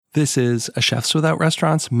This is a Chefs Without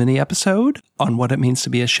Restaurants mini episode on what it means to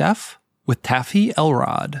be a chef with Taffy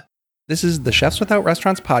Elrod. This is the Chefs Without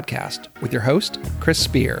Restaurants podcast with your host, Chris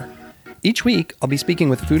Spear. Each week, I'll be speaking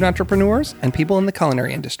with food entrepreneurs and people in the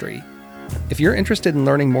culinary industry. If you're interested in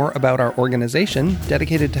learning more about our organization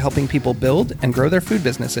dedicated to helping people build and grow their food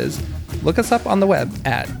businesses, look us up on the web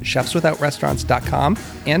at chefswithoutrestaurants.com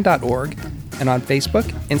and .org, and on Facebook,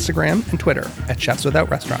 Instagram, and Twitter at Chefs Without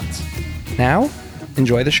Restaurants. Now,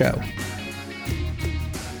 enjoy the show.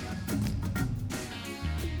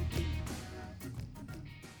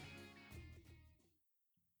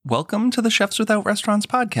 Welcome to the Chefs Without Restaurants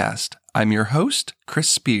podcast. I'm your host, Chris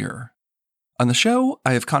Spear. On the show,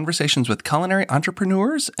 I have conversations with culinary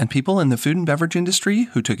entrepreneurs and people in the food and beverage industry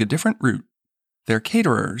who took a different route. They're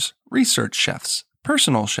caterers, research chefs,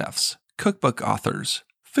 personal chefs, cookbook authors,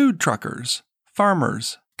 food truckers,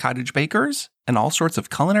 farmers, cottage bakers, and all sorts of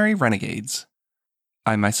culinary renegades.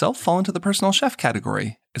 I myself fall into the personal chef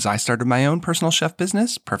category, as I started my own personal chef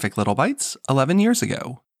business, Perfect Little Bites, 11 years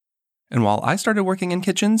ago. And while I started working in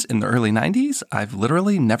kitchens in the early 90s, I've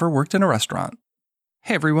literally never worked in a restaurant.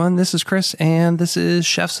 Hey everyone, this is Chris, and this is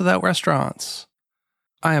Chefs Without Restaurants.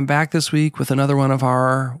 I am back this week with another one of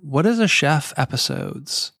our What is a Chef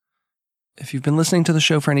episodes. If you've been listening to the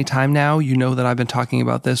show for any time now, you know that I've been talking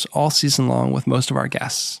about this all season long with most of our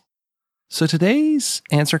guests. So today's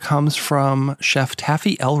answer comes from Chef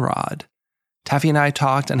Taffy Elrod. Taffy and I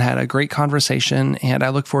talked and had a great conversation, and I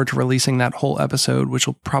look forward to releasing that whole episode, which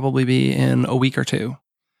will probably be in a week or two.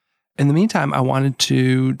 In the meantime, I wanted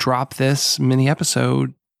to drop this mini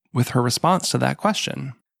episode with her response to that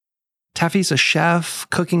question. Taffy's a chef,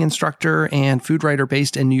 cooking instructor, and food writer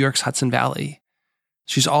based in New York's Hudson Valley.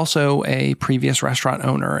 She's also a previous restaurant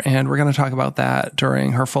owner, and we're going to talk about that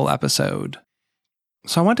during her full episode.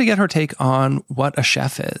 So I want to get her take on what a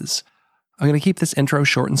chef is. I'm going to keep this intro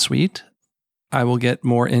short and sweet. I will get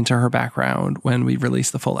more into her background when we release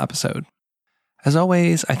the full episode. As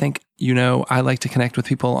always, I think you know I like to connect with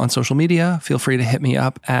people on social media. Feel free to hit me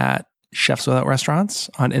up at Chefs Without Restaurants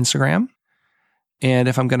on Instagram. And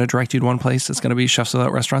if I'm going to direct you to one place, it's going to be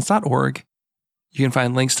chefswithoutrestaurants.org. You can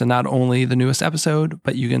find links to not only the newest episode,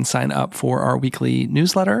 but you can sign up for our weekly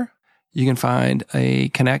newsletter. You can find a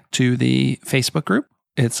connect to the Facebook group.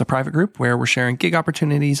 It's a private group where we're sharing gig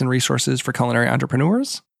opportunities and resources for culinary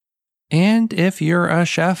entrepreneurs. And if you're a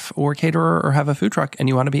chef or caterer or have a food truck and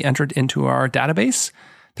you want to be entered into our database,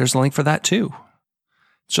 there's a link for that too.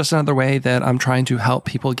 It's just another way that I'm trying to help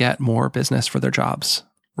people get more business for their jobs.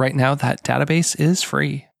 Right now, that database is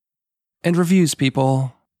free. And reviews,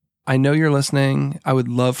 people. I know you're listening. I would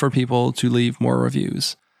love for people to leave more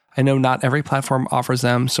reviews. I know not every platform offers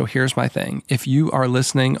them, so here's my thing. If you are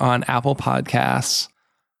listening on Apple Podcasts,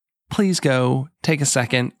 please go take a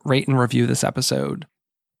second, rate and review this episode.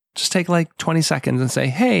 Just take like 20 seconds and say,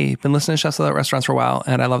 hey, been listening to Chefs Without Restaurants for a while,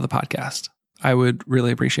 and I love the podcast. I would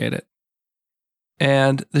really appreciate it.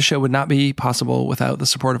 And the show would not be possible without the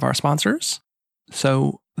support of our sponsors.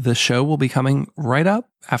 So the show will be coming right up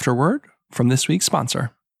after word from this week's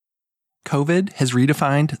sponsor. COVID has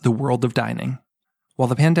redefined the world of dining. While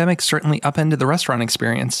the pandemic certainly upended the restaurant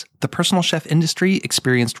experience, the personal chef industry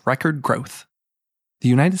experienced record growth. The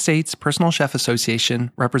United States Personal Chef Association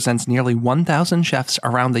represents nearly 1,000 chefs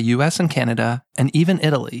around the US and Canada, and even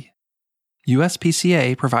Italy.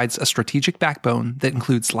 USPCA provides a strategic backbone that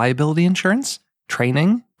includes liability insurance,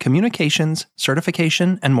 training, communications,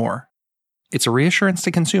 certification, and more. It's a reassurance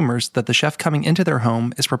to consumers that the chef coming into their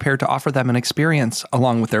home is prepared to offer them an experience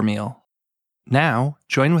along with their meal. Now,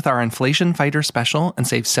 join with our Inflation Fighter special and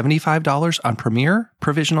save $75 on Premier,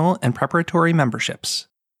 Provisional, and Preparatory memberships.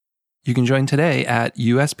 You can join today at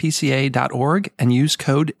uspca.org and use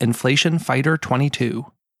code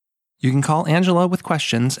INFLATIONFIGHTER22. You can call Angela with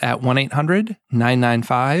questions at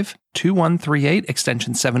 1-800-995-2138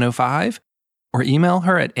 extension 705 or email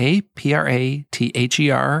her at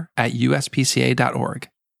aprather@uspca.org.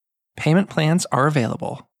 Payment plans are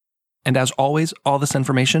available. And as always, all this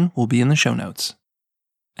information will be in the show notes.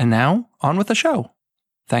 And now, on with the show.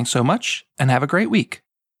 Thanks so much, and have a great week.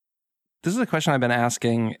 This is a question I've been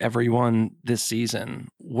asking everyone this season.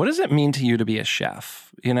 What does it mean to you to be a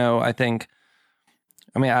chef? You know, I guess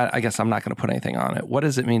I'm not going to put anything on it. What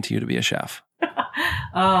does it mean to you to be a chef?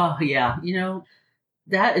 Oh, yeah. You know,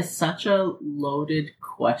 that is such a loaded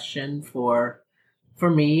question for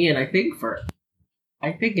me, and I think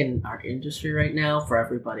in our industry right now, for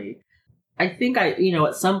everybody. I think at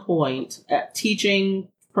some point, teaching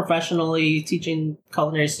professionally, teaching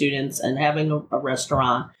culinary students and having a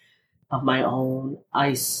restaurant of my own,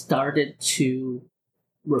 I started to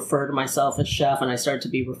refer to myself as chef, and I started to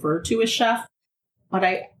be referred to as chef. But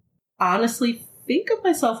honestly think of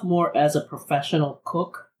myself more as a professional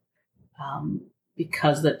cook,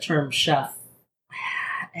 because the term chef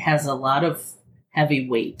has a lot of heavy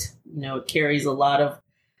weight. It carries a lot of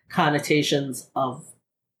connotations of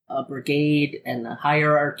a brigade and a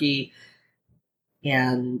hierarchy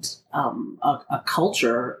and a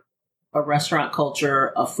culture, a restaurant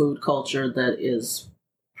culture, a food culture that is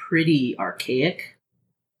pretty archaic.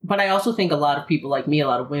 But I also think a lot of people like me, a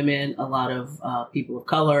lot of women, a lot of people of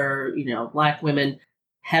color, Black women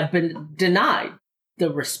have been denied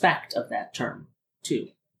the respect of that term too.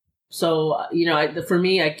 So, for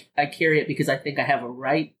me, I carry it because I think I have a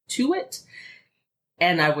right to it.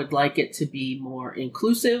 And I would like it to be more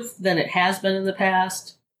inclusive than it has been in the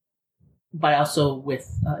past. But also with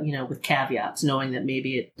caveats, knowing that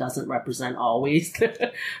maybe it doesn't represent always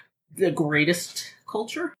the greatest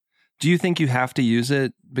culture. Do you think you have to use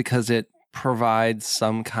it because it provides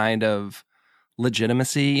some kind of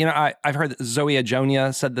legitimacy? I've heard that Zoe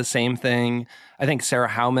Ajonia said the same thing. I think Sarah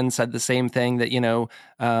Howman said the same thing, that,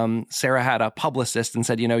 Sarah had a publicist and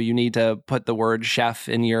said, you need to put the word chef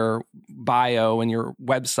in your bio and your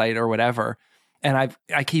website or whatever. And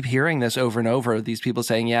I keep hearing this over and over, these people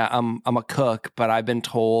saying, yeah, I'm a cook, but I've been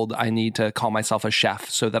told I need to call myself a chef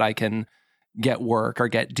so that I can get work or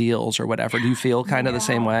get deals or whatever. Do you feel kind of the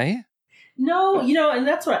same way? No, and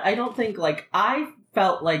that's what I don't think, I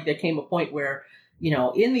felt like there came a point where,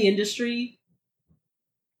 in the industry,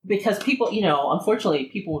 because people, unfortunately,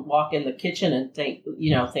 people would walk in the kitchen and think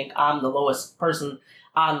I'm the lowest person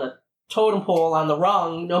on the totem pole, on the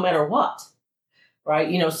rung, no matter what,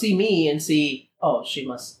 right? See me and see, oh, she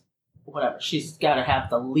must, whatever, she's got to have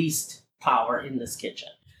the least power in this kitchen.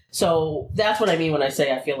 So that's what I mean when I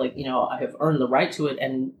say I feel like, I have earned the right to it,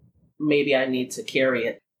 and maybe I need to carry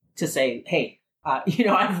it to say, hey,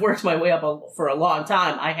 I've worked my way up for a long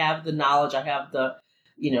time. I have the knowledge. I have the,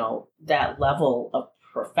 that level of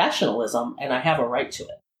professionalism, and I have a right to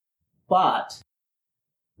it. But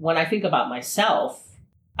when I think about myself,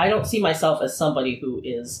 I don't see myself as somebody who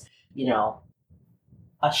is,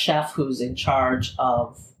 a chef who's in charge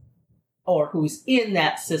of, or who's in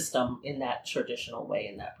that system, in that traditional way,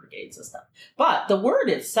 in that brigade system. But the word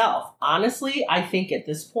itself, honestly, I think at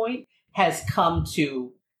this point has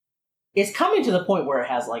it's coming to the point where it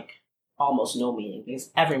has almost no meaning,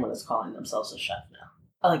 because everyone is calling themselves a chef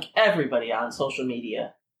now. Everybody on social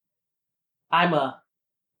media. I'm a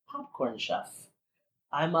popcorn chef.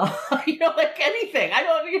 I'm a, anything. I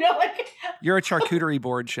don't, You're a charcuterie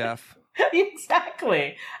board chef.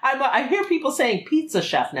 Exactly. I hear people saying pizza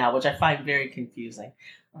chef now, which I find very confusing.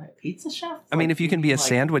 Pizza chef? I mean, if you can be a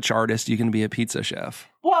sandwich artist, you can be a pizza chef.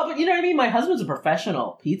 Well, but you know what I mean? My husband's a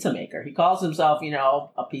professional pizza maker. He calls himself,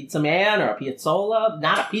 a pizza man or a pizzola,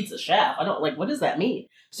 not a pizza chef. I don't what does that mean?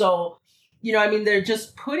 So, they're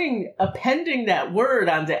just appending that word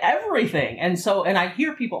onto everything. And I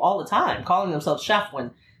hear people all the time calling themselves chef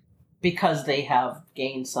because they have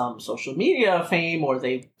gained some social media fame or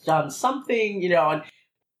they've done something, and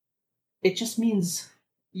it just means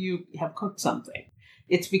you have cooked something.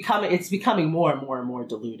 It's becoming more and more and more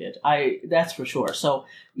diluted. That's for sure. So,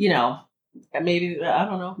 maybe, I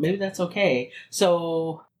don't know, maybe that's okay.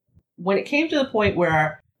 So when it came to the point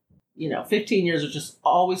where, 15 years of just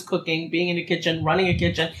always cooking, being in a kitchen, running a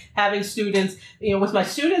kitchen, having students, with my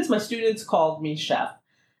students called me chef.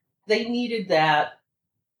 They needed that,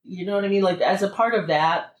 you know what I mean? As a part of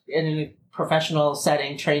that, in a professional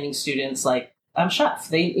setting, training students, I'm chef.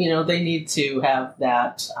 They need to have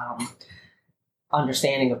that,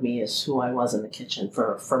 understanding of me as who I was in the kitchen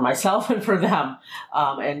for myself and for them.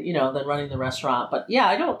 And, then running the restaurant. But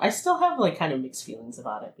yeah, I still have kind of mixed feelings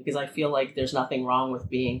about it, because I feel like there's nothing wrong with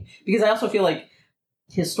because I also feel like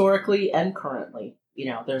historically and currently,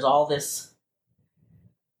 there's all this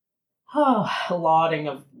lauding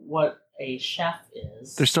of what a chef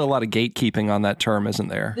is. There's still a lot of gatekeeping on that term, isn't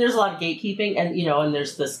there? There's a lot of gatekeeping, and, and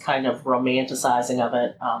there's this kind of romanticizing of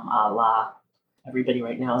it, a la everybody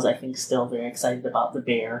right now is, I think, still very excited about The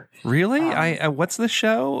Bear. Really? What's the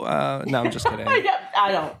show? No, I'm just kidding.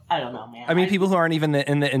 I don't know, man. I mean, people who aren't even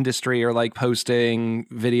in the industry are posting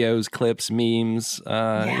videos, clips, memes.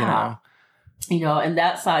 And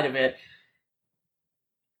that side of it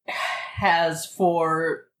has,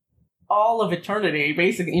 for all of eternity,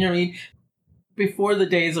 basically, before the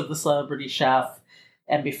days of the celebrity chef,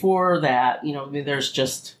 and before that, there's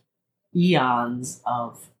just eons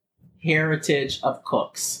of heritage of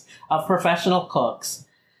cooks, of professional cooks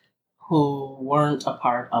who weren't a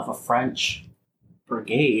part of a French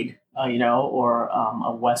brigade, or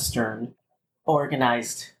a Western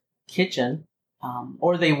organized kitchen,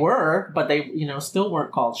 or they were, but they, still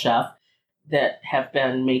weren't called chef. that have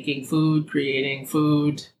been making food, creating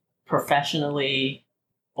food professionally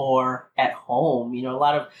or at home. You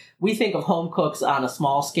know, we think of home cooks on a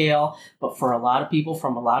small scale, but for a lot of people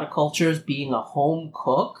from a lot of cultures, being a home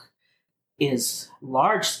cook is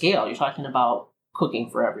large scale. You're talking about cooking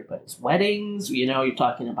for everybody's weddings, you know, you're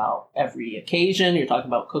talking about every occasion, you're talking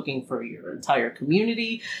about cooking for your entire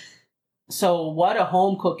community. So what a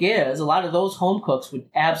home cook is, a lot of those home cooks would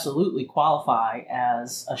absolutely qualify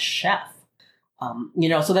as a chef. You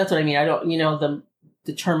know, so that's what I mean. I don't, you know,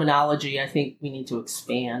 the terminology, I think we need to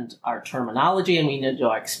expand our terminology, and we need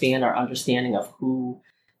to expand our understanding of who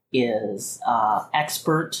is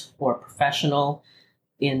expert or professional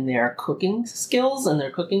in their cooking skills and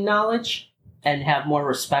their cooking knowledge, and have more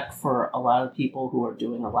respect for a lot of people who are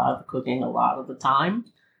doing a lot of the cooking a lot of the time.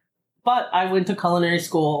 But I went to culinary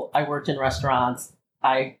school. I worked in restaurants.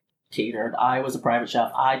 I catered. I was a private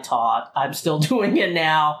chef. I taught. I'm still doing it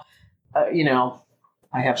now. You know,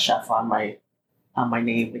 I have chef on my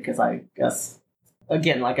name because I guess,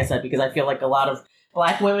 again, like I said, because I feel like a lot of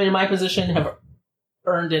Black women in my position have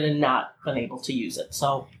earned it and not been able to use it.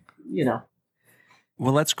 So, you know.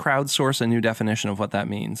 Well, let's crowdsource a new definition of what that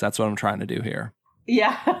means. That's what I'm trying to do here.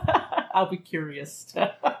 Yeah, I'll be curious.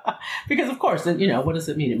 Because, of course, you know, what does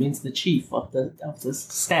it mean? It means the chief of the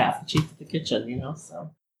staff, the chief of the kitchen, you know, so.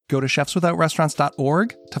 Go to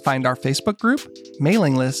chefswithoutrestaurants.org to find our Facebook group,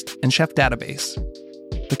 mailing list, and chef database.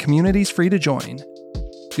 The community's free to join.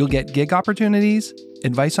 You'll get gig opportunities,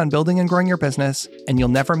 advice on building and growing your business, and you'll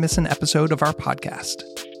never miss an episode of our podcast.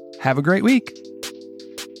 Have a great week.